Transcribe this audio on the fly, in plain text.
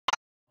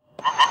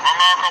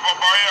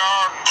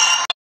kababayan!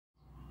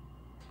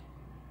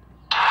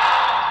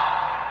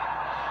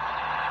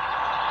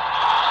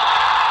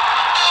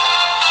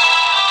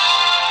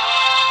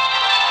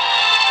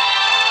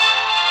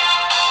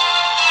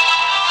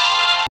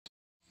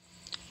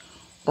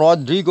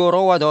 Rodrigo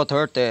Roa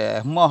Duterte,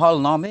 mahal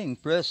naming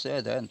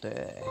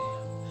Presidente.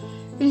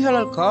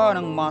 Inihalal ka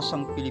ng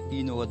masang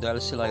Pilipino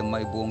dahil sila ay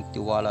may buong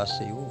tiwala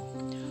sa iyo.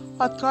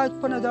 At kahit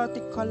pa na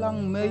dati ka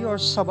lang mayor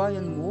sa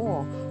bayan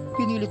mo,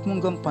 pinilit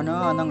mong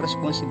gampanan ang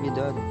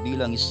responsibilidad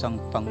bilang isang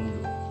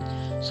Pangulo.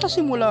 Sa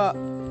simula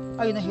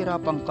ay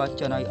nahirapan ka at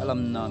yan ay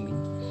alam namin,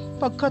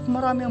 pagkat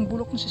marami ang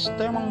bulok ng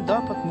sistemang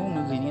dapat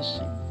mong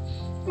linisin.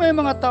 May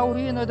mga tao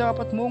rin na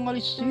dapat mong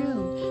alisin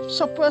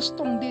sa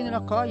pwestong di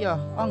nila kaya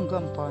ang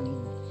gampanin.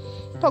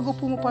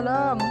 Pag-upo mo pa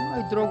lang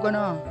ay droga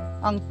na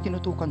ang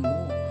tinutukan mo.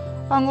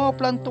 Ang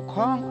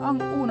oplantukhang ang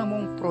una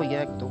mong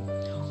proyekto.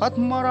 At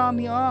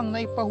marami ang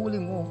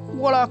naipahuli mo.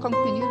 Wala kang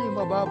pinili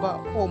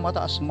mababa o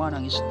mataas man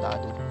ang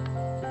estado.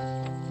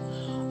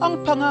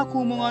 Ang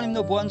pangako mo ng 6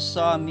 na buwan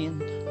sa amin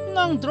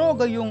ng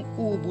droga yung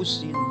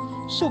ubusin.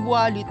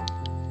 Subalit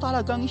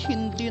talagang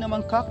hindi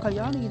naman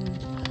kakayanin.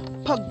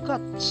 Pagkat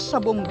sa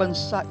buong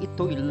bansa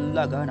ito'y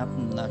laganap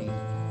na rin.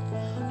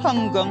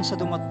 Hanggang sa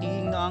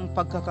dumating na ang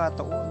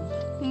pagkakataon,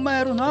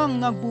 mayroon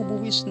ang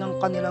nagbubuwis ng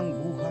kanilang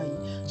buhay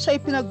sa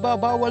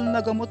ipinagbabawal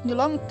na gamot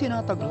nilang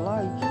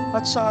tinataglay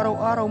at sa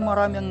araw-araw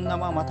marami ang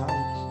namamatay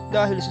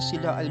dahil sa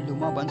sila ay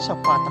lumaban sa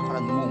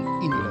patakaran mong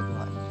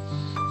inilagay.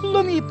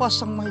 Lumipas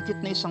ang mahigit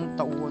na 1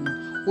 taon,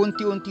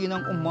 unti-unti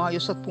nang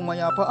umayos at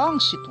pumayapa ang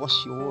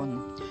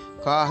sitwasyon.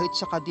 Kahit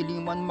sa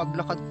kadiliman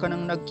maglakad ka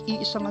ng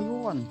nag-iisa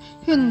ngayon,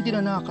 hindi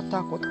na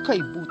nakatakot kay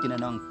buti na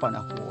ng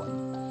panahon.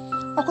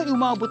 Ako'y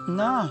umabot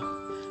na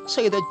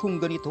sa edad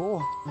kong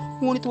ganito,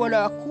 ngunit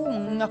wala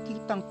akong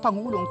nakitang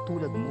pangulong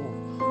tulad mo.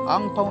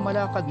 Ang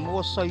pamamalakad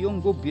mo sa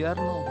iyong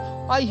gobyerno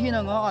ay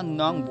hinangaan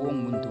ng buong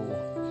mundo.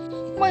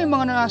 May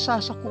mga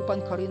nasasakupan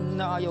ka rin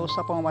na ayaw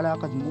sa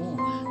pamamalakad mo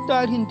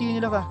dahil hindi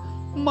nila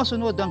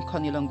masunod ang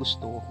kanilang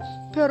gusto.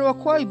 Pero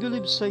ako ay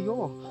believe sa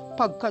iyo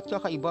pagkat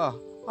kakaiba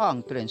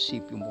ang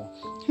prinsipyo mo.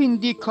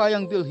 Hindi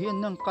kayang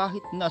bilhin ng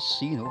kahit na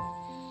sino.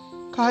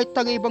 Kahit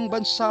taga-ibang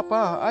bansa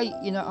pa ay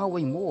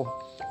inaaway mo.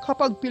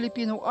 Kapag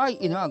Pilipino ay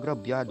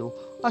inaagrabyado.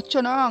 At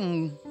yan ang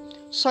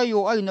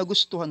sa'yo ay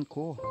nagustuhan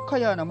ko.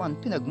 Kaya naman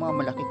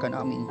pinagmamalaki ka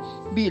namin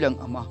bilang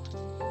ama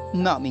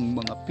naming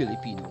mga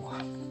Pilipino.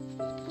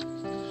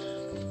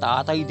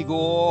 Tatay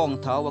Digong,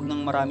 tawag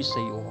ng marami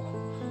sa iyo.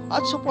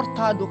 At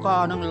suportado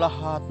ka ng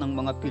lahat ng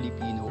mga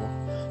Pilipino.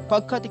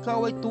 Pagkat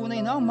ikaw ay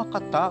tunay na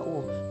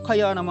makatao,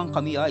 kaya naman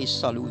kami ay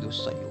saludo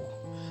sa iyo.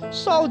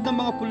 Sahod ng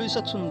mga pulis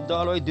at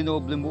sundalo ay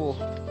dinoble mo,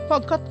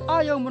 pagkat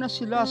ayaw mo na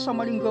sila sa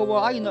maling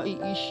gawa ay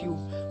nai-issue.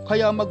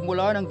 Kaya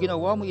magmula ng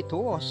ginawa mo ito,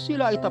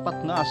 sila ay tapat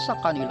na sa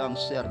kanilang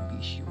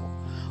serbisyo.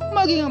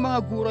 Maging ang mga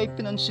guro ay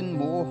pinansin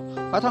mo,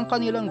 at ang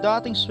kanilang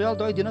dating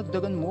sweldo ay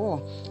dinagdagan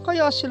mo.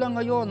 Kaya sila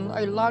ngayon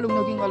ay lalong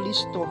naging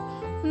alisto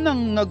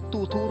nang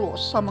nagtuturo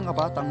sa mga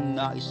batang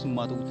nais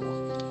matuto.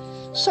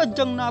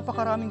 Sadyang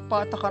napakaraming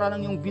patakaran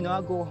ang iyong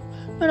binago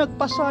na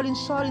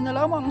nagpasalin-salin na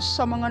lamang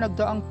sa mga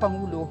nagdaang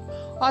pangulo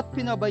at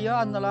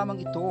pinabayaan na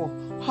lamang ito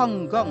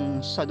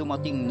hanggang sa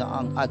dumating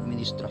na ang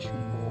administrasyon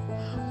mo.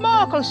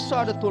 Mga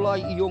kalsada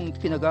tulay iyong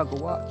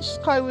pinagagawa,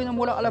 skyway na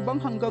mula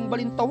Alabang hanggang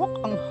Balintawak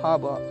ang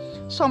haba.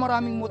 Sa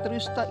maraming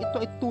motorista ito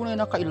ay tunay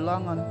na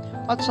kailangan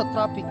at sa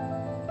traffic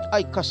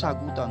ay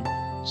kasagutan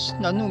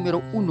na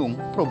numero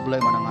 1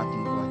 problema ng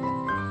ating bayan.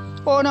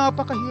 O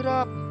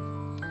napakahirap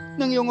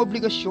ng iyong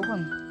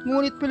obligasyon.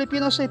 Ngunit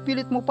Pilipinas ay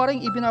pilit mo pa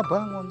rin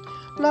ibinabangon.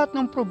 Lahat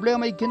ng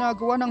problema ay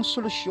ginagawa ng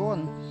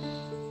solusyon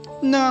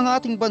na ang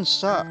ating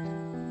bansa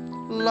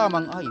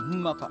lamang ay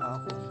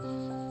makaahon.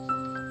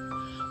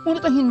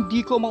 Ngunit ang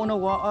hindi ko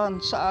maunawaan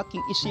sa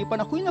aking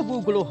isipan, ako'y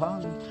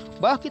naguguluhan.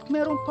 Bakit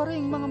meron pa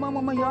rin mga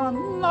mamamayan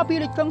na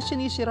pilit kang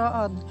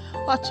sinisiraan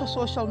at sa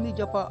social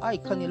media pa ay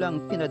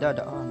kanilang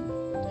pinadadaan?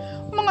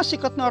 Mga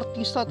sikat na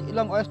artista at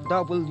ilang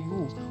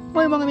OFW,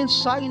 may mga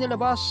mensahe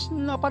nilabas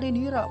na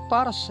paninira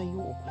para sa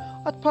iyo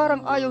at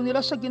parang ayaw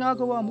nila sa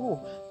ginagawa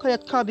mo,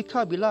 kaya't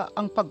kabi-kabila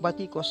ang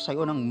pagbatikos sa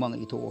iyo ng mga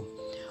ito.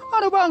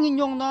 Ano ba ang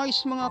inyong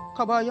nais mga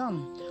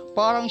kabayan?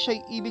 Parang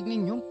siya'y ibig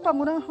ninyong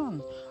pangunahan.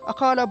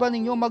 Akala ba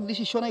ninyo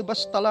magdesisyon ay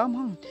basta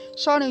lamang?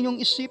 Sana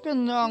inyong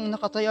isipin na ang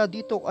nakataya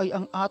dito ay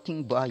ang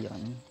ating bayan.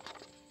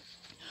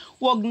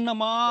 Huwag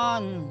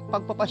naman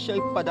pagpapasya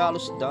ay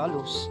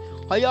padalos-dalos.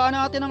 Hayaan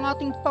natin ang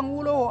ating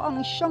Pangulo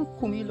ang siyang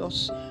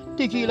kumilos.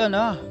 Tigilan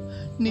na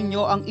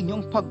ninyo ang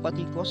inyong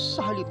pagbatikos,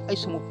 sa halip ay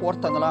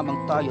sumuporta na lamang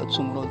tayo at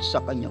sumunod sa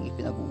kanyang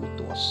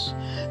ipinaguutos.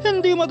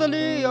 Hindi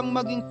madali ang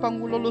maging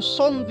Pangulo.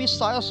 Luzon,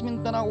 Visayas,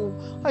 Mindanao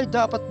ay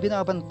dapat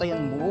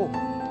binabantayan mo,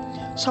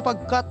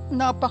 sapagkat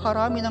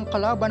napakarami ng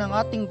kalaban ng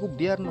ating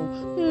gobyerno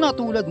na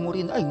tulad mo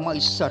rin ay may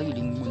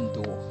sariling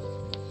mundo.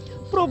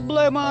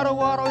 Problema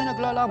araw-araw ay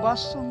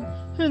naglalabasan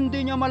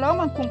Hindi niya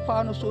malaman kung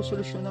paano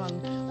susolusyonan.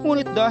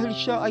 Ngunit dahil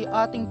siya ay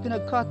ating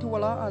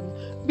pinagkatiwalaan,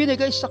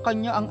 binigay sa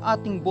kanya ang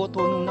ating boto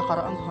nung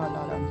nakaraang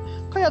halalan.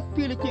 Kaya't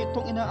pilit niya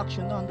itong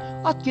inaaksyonan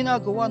at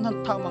ginagawa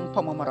ng tamang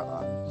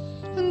pamamaraan.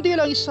 Hindi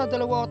lang isa,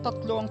 dalawa o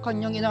tatlo ang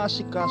kanyang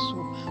inaasikaso,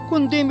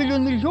 kundi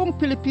milyon-milyong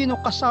Pilipino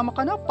kasama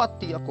ka na,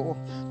 pati ako.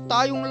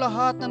 Tayong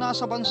lahat na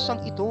nasa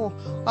bansang ito,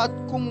 at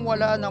kung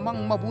wala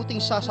namang mabuting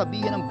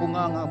sasabihin ng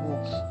bunganga mo,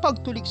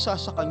 pagtuligsa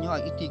sa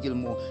kanya ay itigil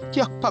mo,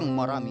 tiyak pang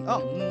marami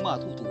ang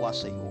matutuwa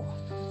sa iyo.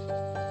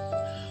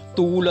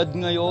 Tulad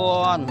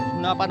ngayon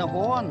na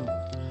panahon,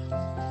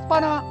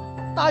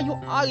 tayo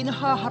ay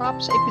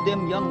nahaharap sa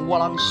epidemyang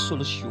walang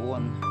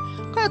solusyon.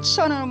 Kaya't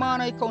sana naman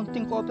ay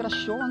kaunting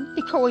kooperasyon,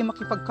 ikaw ay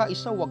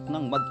makipagkaisa, wag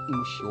nang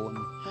mag-emosyon.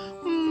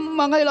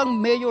 Mga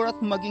ilang mayor at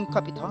maging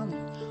kapitan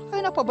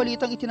ay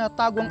napabalitang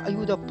itinatago ang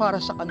ayuda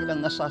para sa kanilang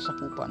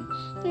nasasakupan.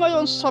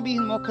 Ngayon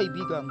sabihin mo,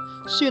 kaibigan,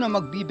 sino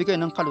magbibigay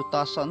ng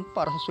kalutasan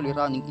para sa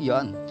suliraning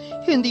iyan?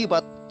 Hindi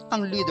ba't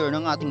ang leader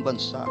ng ating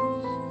bansa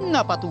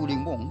na patuloy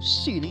mong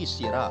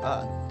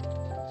sinisiraan?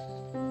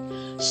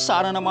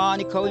 Sana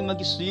naman ikaw ay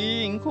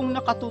magising kung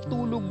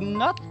nakatutulog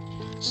na't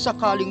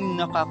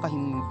sakaling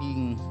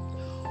nakakahimbing.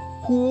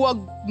 Huwag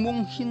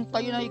mong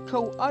hintayin na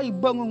ikaw ay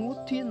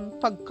bangungutin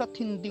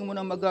pagkat hindi mo na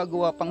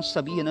magagawa pang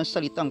sabihin ang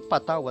salitang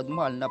patawad,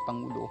 mahal na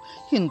Pangulo.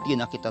 Hindi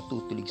na kita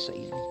tutulig sa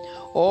iyo.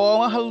 O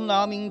mahal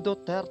naming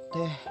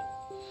Duterte,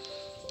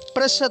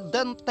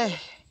 Presidente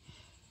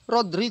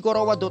Rodrigo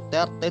Roa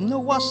Duterte,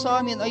 nawa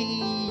sa amin ay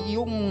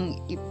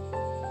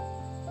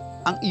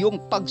ang iyong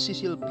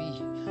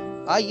pagsisilbi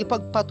ay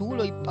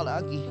ipagpatuloy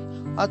palagi,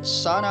 at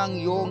sana ang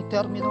iyong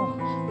termino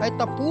ay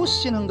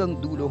tapusin hanggang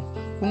dulo.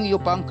 Kung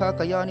iyo pang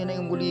kakayanin ay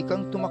muli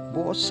kang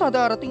tumakbo sa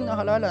darating na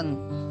halalan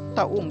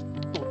taong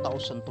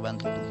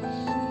 2022.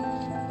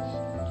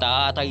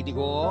 Tatay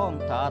Digong,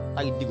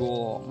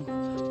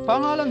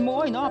 pangalan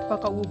mo ay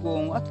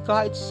napakaugong, at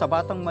kahit sa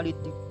batang malit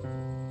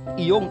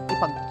iyong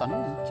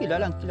ipagtanong,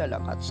 kilalang kilala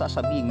ka at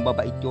sasabing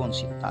mabait yon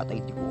si Tatay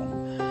Digong.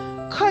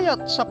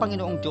 Kaya't sa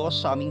Panginoong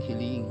Diyos sa aming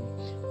hiling,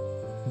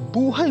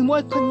 buhay mo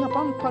ay kanya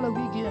pang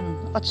palawigin,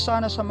 at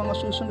sana sa mga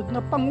susunod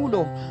na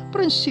Pangulo,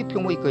 prinsipyo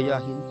mo ay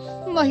gayahin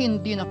na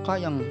hindi na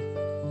kayang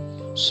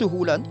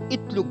suhulan,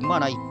 itlog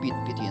man ay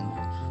pitpitin,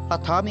 at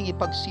aming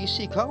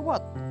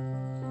ipagsisigaw at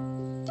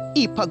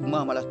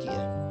ipagmamalaki.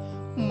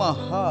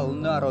 Mahal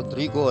na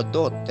Rodrigo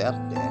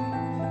Duterte,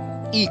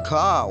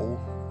 ikaw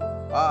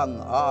ang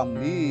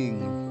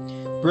aming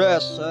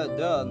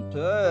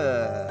Presidente.